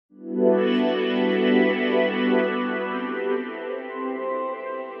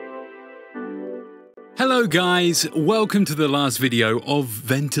Hello guys, welcome to the last video of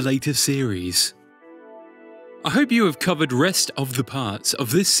Ventilator series. I hope you have covered rest of the parts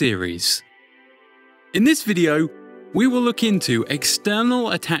of this series. In this video, we will look into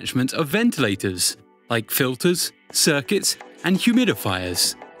external attachments of ventilators, like filters, circuits, and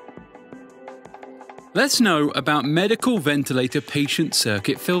humidifiers. Let's know about medical ventilator patient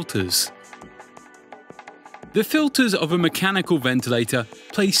circuit filters. The filters of a mechanical ventilator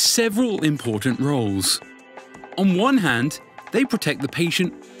play several important roles. On one hand, they protect the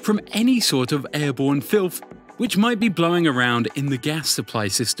patient from any sort of airborne filth which might be blowing around in the gas supply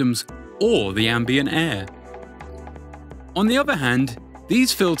systems or the ambient air. On the other hand,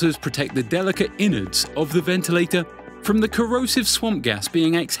 these filters protect the delicate innards of the ventilator from the corrosive swamp gas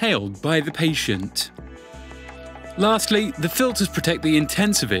being exhaled by the patient. Lastly, the filters protect the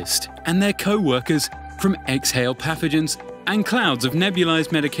intensivist and their co-workers from exhaled pathogens and clouds of nebulized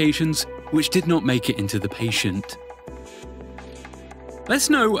medications which did not make it into the patient. Let's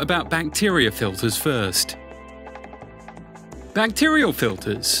know about bacteria filters first. Bacterial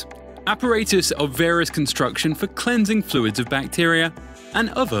filters, apparatus of various construction for cleansing fluids of bacteria and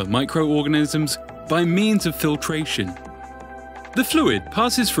other microorganisms by means of filtration. The fluid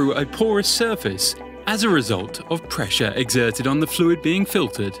passes through a porous surface as a result of pressure exerted on the fluid being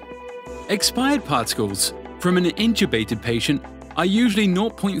filtered. Expired particles from an intubated patient are usually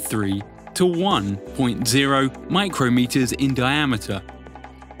 0.3 to 1.0 micrometers in diameter,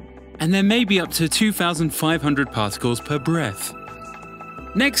 and there may be up to 2,500 particles per breath.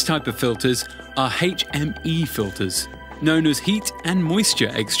 Next type of filters are HME filters, known as heat and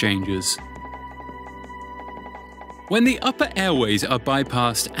moisture exchangers. When the upper airways are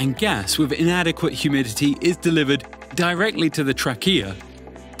bypassed and gas with inadequate humidity is delivered directly to the trachea,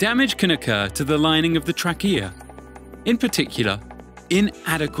 damage can occur to the lining of the trachea. In particular,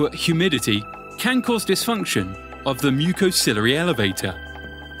 inadequate humidity can cause dysfunction of the mucociliary elevator,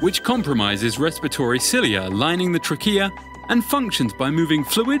 which compromises respiratory cilia lining the trachea and functions by moving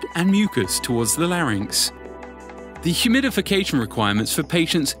fluid and mucus towards the larynx. The humidification requirements for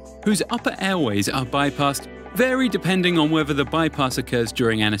patients whose upper airways are bypassed vary depending on whether the bypass occurs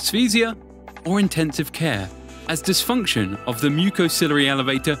during anesthesia or intensive care, as dysfunction of the mucociliary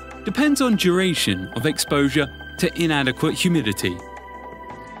elevator depends on duration of exposure to inadequate humidity.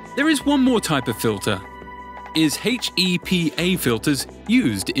 There is one more type of filter, is HEPA filters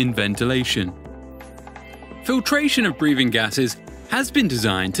used in ventilation. Filtration of breathing gases has been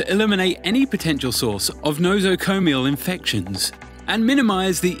designed to eliminate any potential source of nosocomial infections and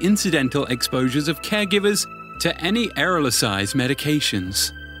minimize the incidental exposures of caregivers to any aerosolized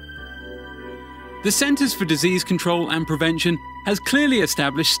medications. The Centers for Disease Control and Prevention has clearly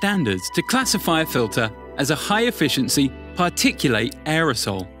established standards to classify a filter as a high-efficiency particulate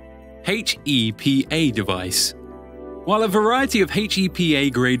aerosol (HEPA) device. While a variety of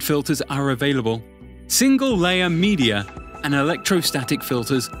HEPA-grade filters are available, single-layer media and electrostatic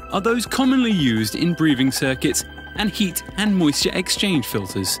filters are those commonly used in breathing circuits and heat and moisture exchange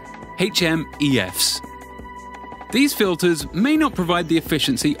filters (HMEFs). These filters may not provide the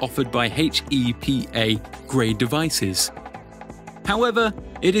efficiency offered by HEPA-grade devices. However,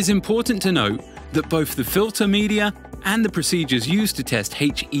 it is important to note that both the filter media and the procedures used to test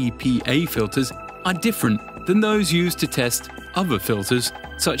HEPA filters are different than those used to test other filters,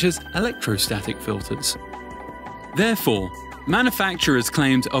 such as electrostatic filters. Therefore, manufacturers'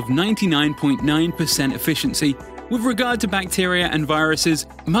 claims of 99.9% efficiency with regard to bacteria and viruses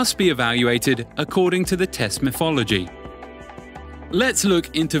must be evaluated according to the test methodology. Let's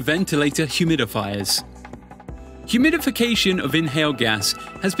look into ventilator humidifiers. Humidification of inhaled gas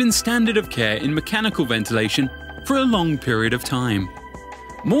has been standard of care in mechanical ventilation for a long period of time.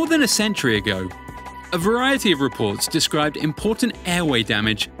 More than a century ago, a variety of reports described important airway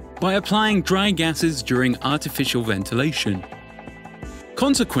damage by applying dry gases during artificial ventilation.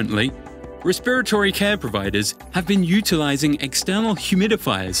 Consequently, respiratory care providers have been utilizing external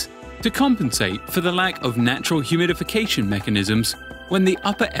humidifiers to compensate for the lack of natural humidification mechanisms when the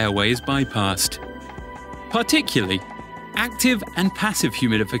upper airway is bypassed. Particularly, active and passive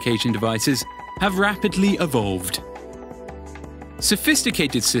humidification devices have rapidly evolved.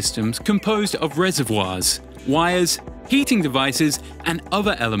 Sophisticated systems composed of reservoirs, wires, heating devices, and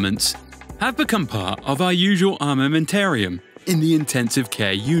other elements have become part of our usual armamentarium in the intensive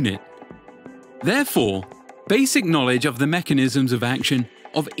care unit. Therefore, basic knowledge of the mechanisms of action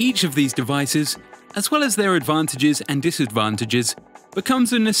of each of these devices, as well as their advantages and disadvantages,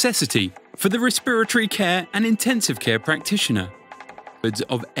 becomes a necessity for the respiratory care and intensive care practitioner. methods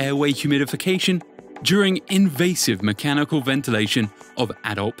of airway humidification during invasive mechanical ventilation of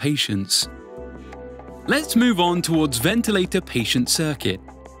adult patients. Let's move on towards ventilator patient circuit.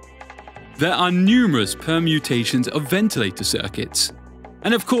 There are numerous permutations of ventilator circuits,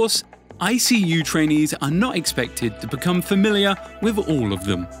 and of course, ICU trainees are not expected to become familiar with all of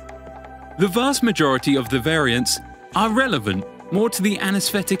them. The vast majority of the variants are relevant more to the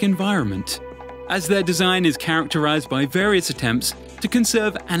anesthetic environment, as their design is characterized by various attempts to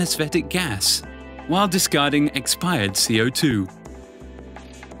conserve anesthetic gas while discarding expired CO2.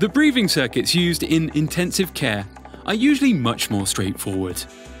 The breathing circuits used in intensive care are usually much more straightforward.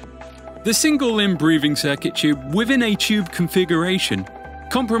 The single-limb breathing circuit tube within a tube configuration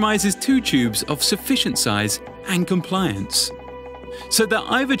compromises two tubes of sufficient size and compliance, so that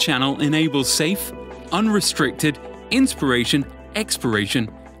either channel enables safe, unrestricted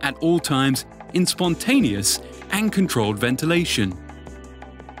inspiration-expiration at all times in spontaneous and controlled ventilation.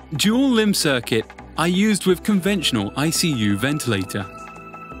 Dual-limb circuit are used with conventional ICU ventilator.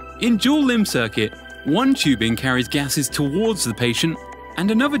 In dual-limb circuit, one tubing carries gases towards the patient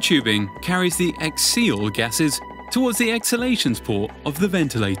and another tubing carries the exhale gases towards the exhalations port of the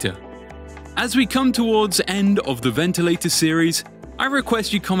ventilator. As we come towards end of the ventilator series, I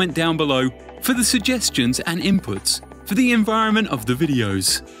request you comment down below for the suggestions and inputs for the environment of the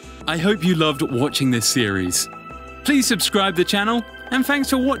videos. I hope you loved watching this series. Please subscribe the channel, and thanks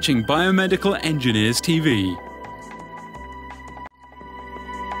for watching Biomedical Engineers TV.